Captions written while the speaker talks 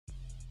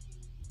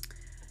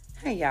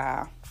Hey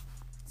y'all.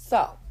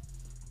 So,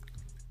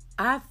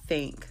 I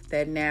think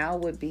that now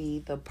would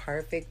be the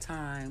perfect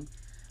time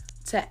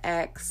to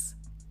ask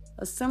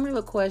a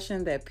similar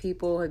question that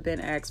people have been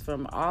asked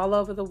from all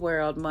over the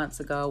world months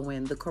ago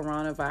when the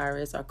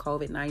coronavirus or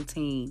COVID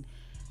 19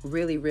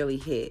 really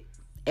hit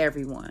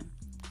everyone.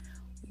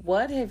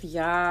 What have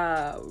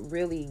y'all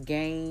really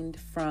gained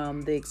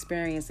from the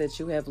experience that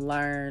you have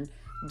learned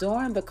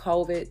during the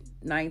COVID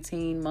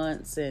 19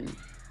 months and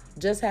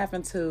just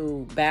having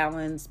to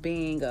balance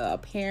being a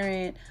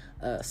parent,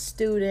 a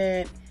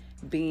student,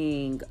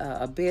 being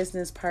a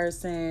business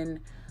person,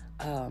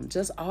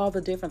 just all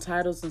the different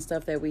titles and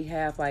stuff that we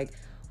have? Like,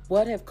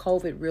 what have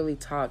COVID really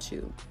taught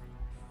you?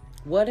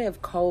 What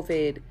have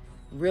COVID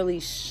really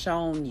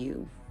shown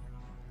you?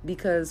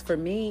 Because for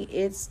me,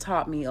 it's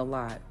taught me a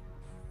lot.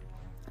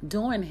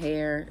 Doing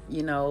hair,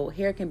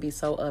 hair can be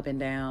so up and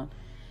down.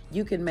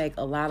 You can make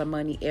a lot of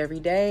money every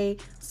day.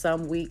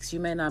 Some weeks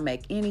you may not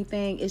make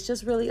anything. It's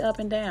just really up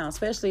and down,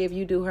 especially if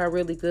you do hair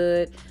really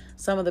good.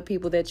 Some of the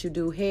people that you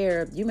do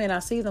hair, you may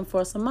not see them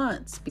for some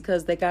months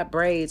because they got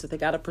braids or they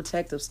got a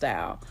protective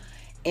style.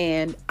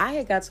 And I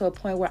had got to a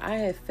point where I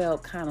had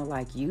felt kind of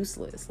like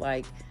useless.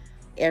 Like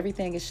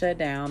everything is shut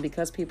down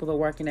because people are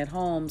working at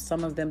home.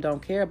 Some of them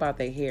don't care about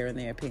their hair and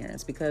their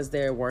appearance because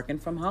they're working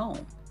from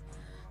home.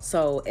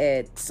 So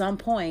at some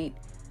point,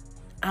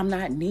 I'm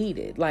not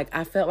needed. Like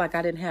I felt like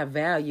I didn't have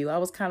value. I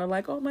was kind of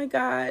like, oh my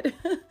God,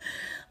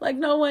 like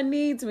no one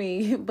needs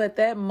me. But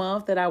that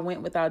month that I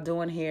went without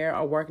doing hair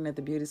or working at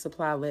the beauty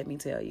supply, let me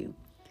tell you,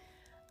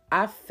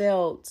 I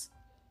felt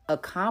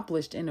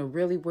accomplished in a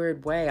really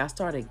weird way. I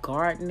started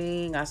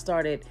gardening. I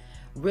started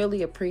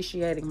really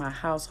appreciating my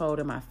household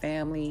and my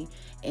family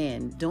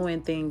and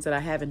doing things that I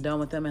haven't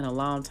done with them in a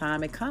long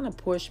time. It kind of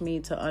pushed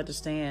me to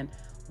understand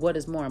what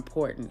is more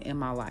important in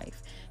my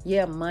life.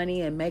 Yeah,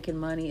 money and making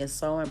money is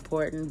so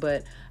important,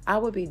 but I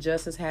would be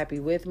just as happy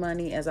with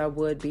money as I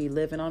would be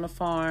living on a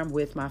farm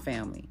with my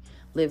family,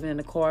 living in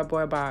a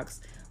cardboard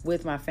box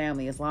with my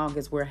family, as long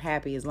as we're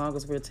happy, as long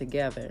as we're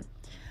together.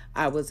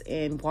 I was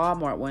in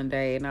Walmart one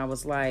day and I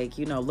was like,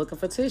 looking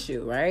for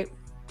tissue, right?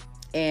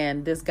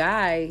 And this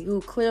guy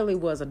who clearly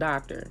was a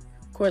doctor,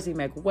 of course he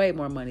make way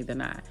more money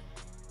than I,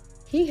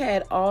 he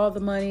had all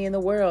the money in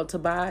the world to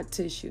buy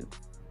tissue.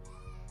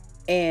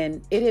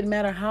 And it didn't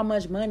matter how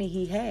much money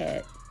he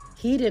had.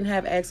 He didn't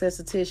have access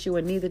to tissue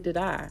and neither did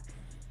I.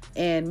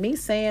 And me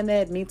saying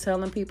that, me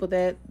telling people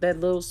that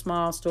little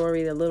small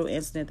story, that little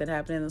incident that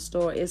happened in the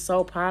store is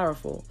so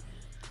powerful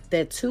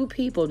that two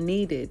people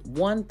needed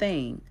one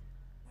thing.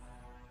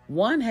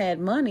 One had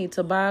money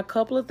to buy a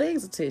couple of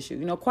things of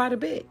tissue, quite a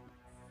bit.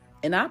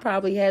 And I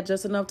probably had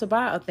just enough to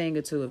buy a thing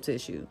or two of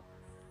tissue.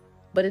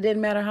 But it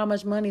didn't matter how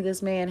much money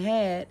this man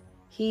had.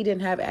 He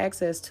didn't have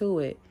access to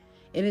it.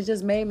 And it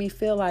just made me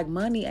feel like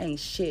money ain't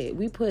shit.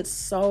 We put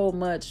so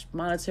much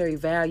monetary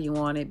value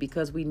on it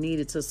because we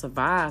need it to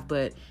survive,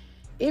 but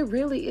it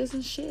really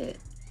isn't shit.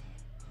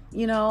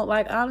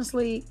 Like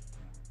honestly,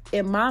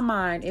 in my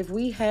mind, if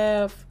we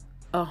have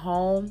a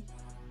home,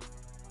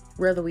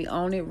 whether we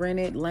own it, rent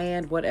it,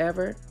 land,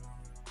 whatever,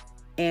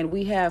 and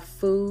we have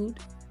food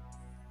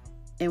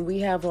and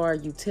we have our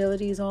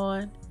utilities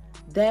on,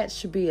 that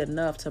should be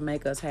enough to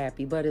make us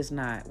happy, but it's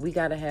not. We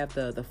got to have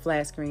the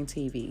flat screen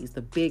TVs,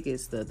 the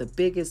biggest, the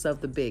biggest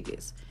of the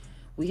biggest.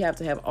 We have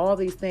to have all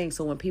these things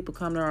so when people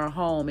come to our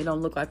home, it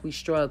don't look like we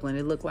struggling.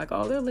 It look like,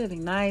 oh, they're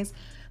living nice.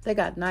 They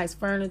got nice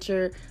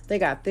furniture. They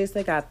got this,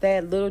 they got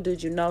that. Little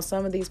did you know,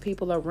 some of these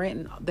people are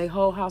renting their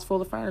whole house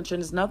full of furniture.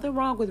 And there's nothing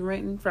wrong with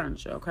renting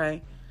furniture,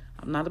 okay?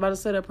 I'm not about to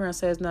sit up here and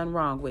say there's nothing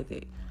wrong with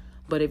it.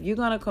 But if you're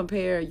going to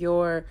compare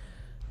your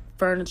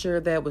furniture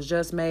that was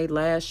just made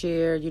last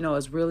year,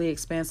 is really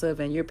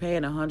expensive and you're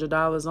paying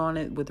 $100 on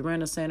it with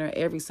Rent-A-Center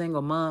every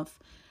single month.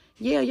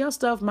 Yeah, your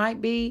stuff might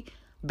be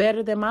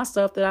better than my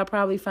stuff that I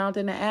probably found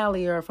in the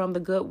alley or from the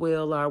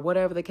Goodwill or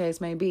whatever the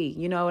case may be.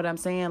 You know what I'm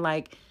saying?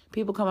 Like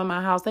people come in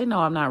my house, they know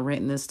I'm not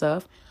renting this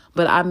stuff,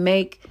 but I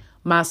make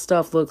my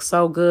stuff look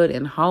so good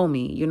and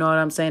homey. You know what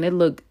I'm saying? It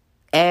look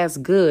as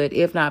good,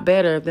 if not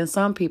better, than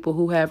some people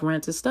who have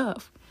rented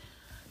stuff.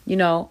 You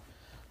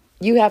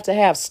have to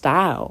have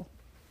style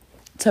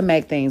to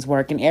make things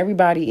work. And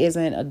everybody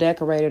isn't a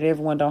decorator.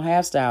 Everyone don't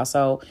have style.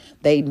 So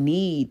they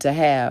need to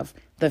have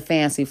the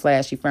fancy,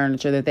 flashy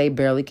furniture that they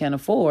barely can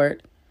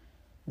afford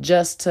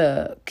just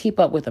to keep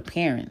up with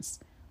appearance.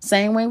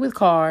 Same way with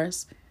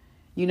cars.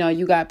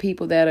 You got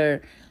people that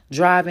are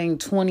driving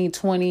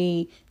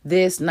 2020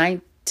 this,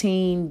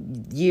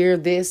 19 year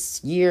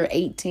this, year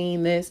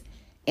 18 this.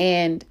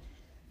 And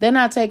they're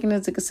not taking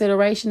into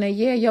consideration that,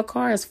 yeah, your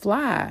car is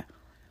fly.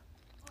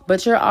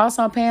 But you're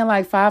also paying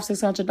like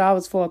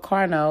 $500-$600 for a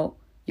car note.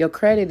 Your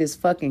credit is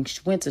fucking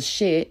went to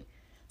shit.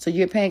 So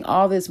you're paying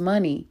all this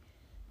money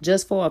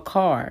just for a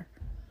car.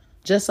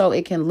 Just so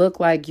it can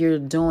look like you're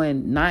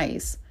doing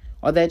nice.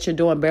 Or that you're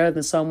doing better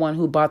than someone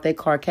who bought their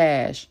car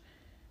cash,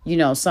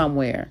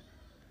 somewhere.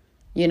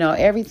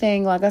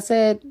 Everything, like I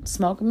said,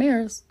 smoke and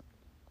mirrors.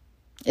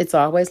 It's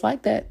always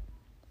like that.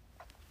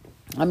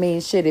 I mean,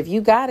 shit, if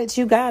you got it,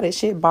 you got it.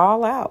 Shit,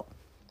 ball out.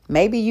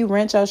 Maybe you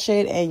rent your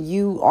shit and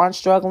you aren't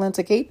struggling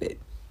to keep it.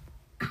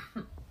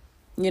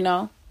 You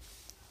know?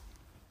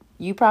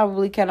 You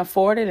probably can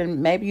afford it,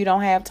 and maybe you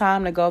don't have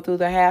time to go through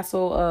the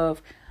hassle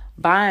of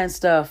buying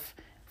stuff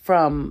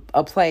from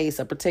a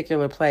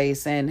particular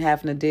place, and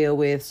having to deal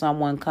with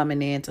someone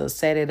coming in to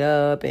set it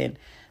up and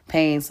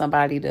paying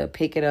somebody to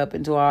pick it up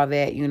and do all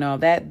that.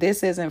 That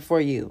this isn't for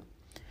you.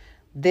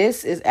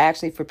 This is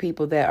actually for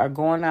people that are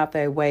going out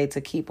their way to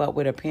keep up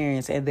with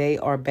appearance, and they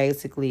are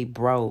basically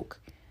broke.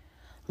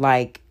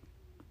 Like,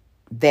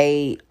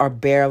 they are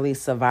barely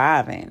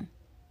surviving.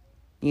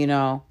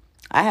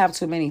 I have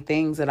too many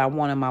things that I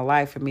want in my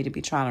life for me to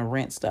be trying to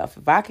rent stuff.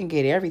 If I can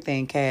get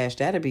everything cash,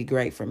 that'd be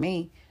great for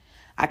me.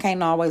 I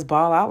can't always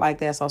ball out like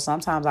that, so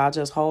sometimes I'll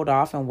just hold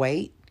off and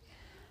wait.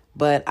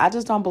 But I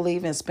just don't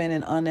believe in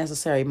spending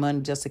unnecessary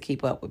money just to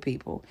keep up with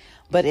people.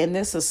 But in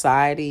this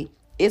society,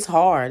 it's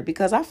hard,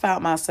 because I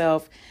found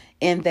myself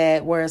in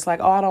that where it's like,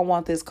 oh, I don't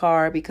want this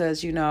car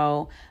because,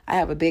 I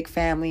have a big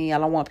family. I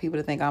don't want people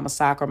to think I'm a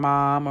soccer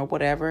mom or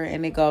whatever.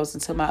 And it goes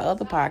into my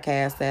other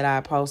podcast that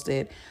I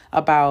posted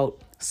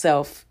about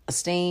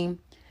self-esteem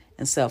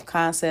and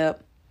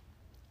self-concept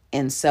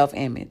and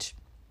self-image.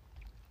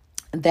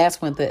 That's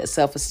when the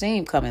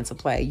self-esteem come into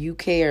play. You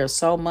care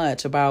so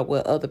much about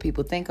what other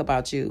people think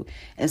about you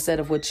instead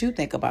of what you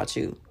think about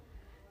you.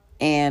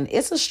 And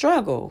it's a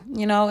struggle.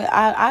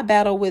 I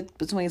battle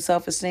between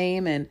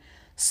self-esteem and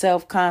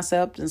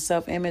self-concept and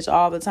self-image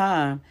all the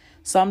time.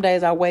 Some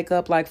days I wake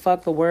up like,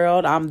 fuck the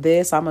world. I'm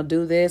this. I'm going to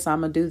do this.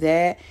 I'm going to do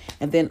that.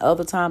 And then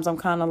other times I'm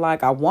kind of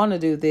like, I want to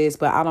do this,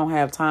 but I don't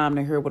have time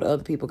to hear what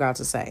other people got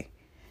to say.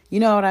 You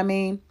know what I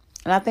mean?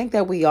 And I think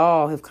that we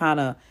all have kind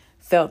of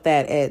felt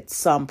that at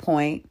some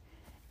point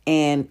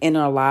and in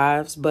our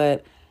lives.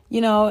 But,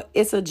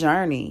 it's a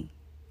journey.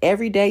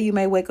 Every day you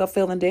may wake up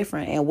feeling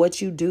different. And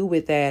what you do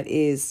with that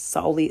is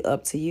solely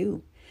up to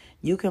you.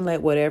 You can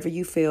let whatever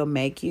you feel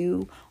make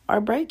you or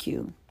break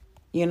you,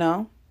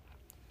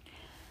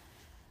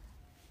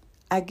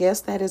 I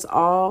guess that is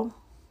all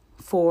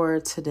for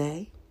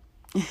today.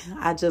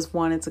 I just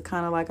wanted to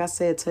kind of, like I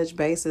said, touch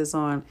bases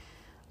on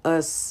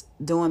us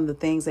doing the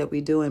things that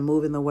we do and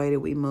moving the way that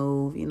we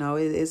move.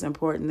 It's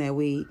important that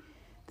we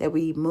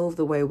move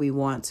the way we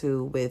want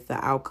to, with the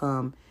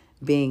outcome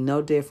being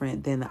no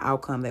different than the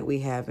outcome that we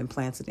have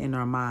implanted in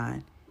our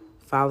mind.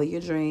 Follow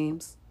your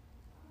dreams.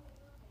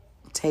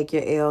 Take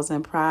your L's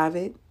in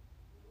private.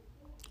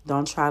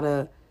 Don't try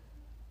to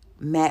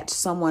match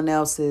someone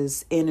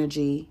else's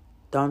energy.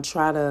 Don't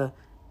try to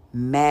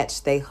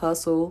match they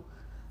hustle.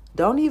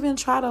 Don't even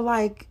try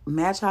to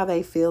match how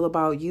they feel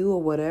about you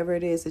or whatever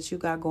it is that you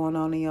got going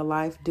on in your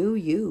life. Do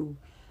you.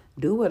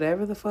 Do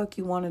whatever the fuck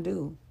you want to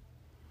do.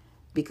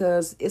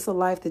 Because it's a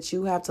life that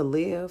you have to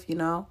live,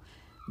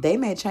 They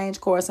may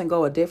change course and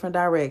go a different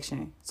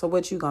direction. So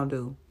what you gonna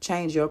do?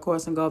 Change your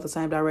course and go the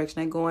same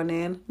direction they're going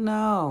in?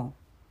 No,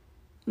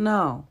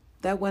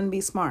 that wouldn't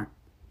be smart.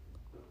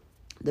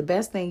 The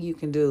best thing you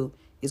can do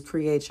is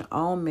create your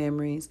own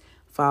memories,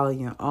 follow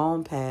your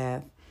own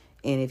path.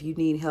 And if you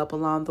need help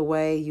along the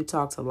way, you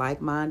talk to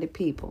like-minded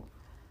people.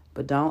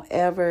 But don't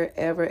ever,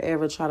 ever,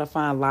 ever try to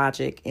find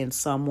logic in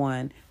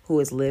someone who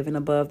is living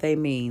above their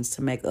means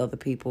to make other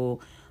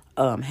people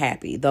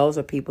happy. Those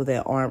are people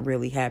that aren't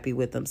really happy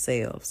with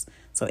themselves.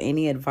 So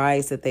any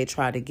advice that they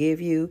try to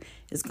give you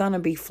is going to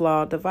be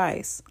flawed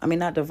advice.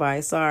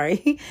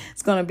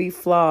 It's going to be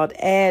flawed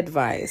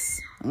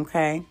advice.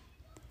 Okay?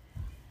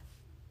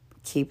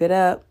 Keep it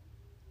up.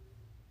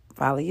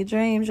 Follow your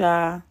dreams,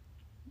 y'all.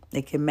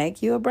 It can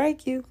make you or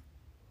break you.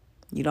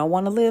 You don't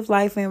want to live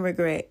life in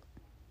regret.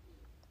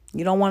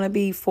 You don't want to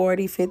be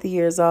 40, 50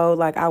 years old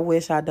like, I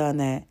wish I'd done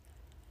that.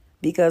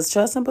 Because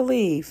trust and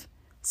believe,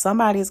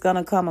 somebody's going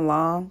to come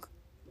along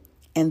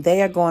and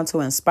they are going to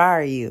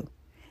inspire you.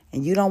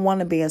 And you don't want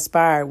to be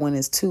inspired when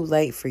it's too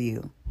late for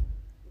you.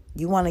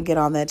 You want to get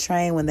on that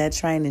train when that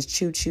train is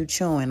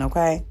choo-choo-chewing,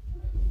 okay?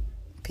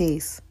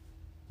 Peace.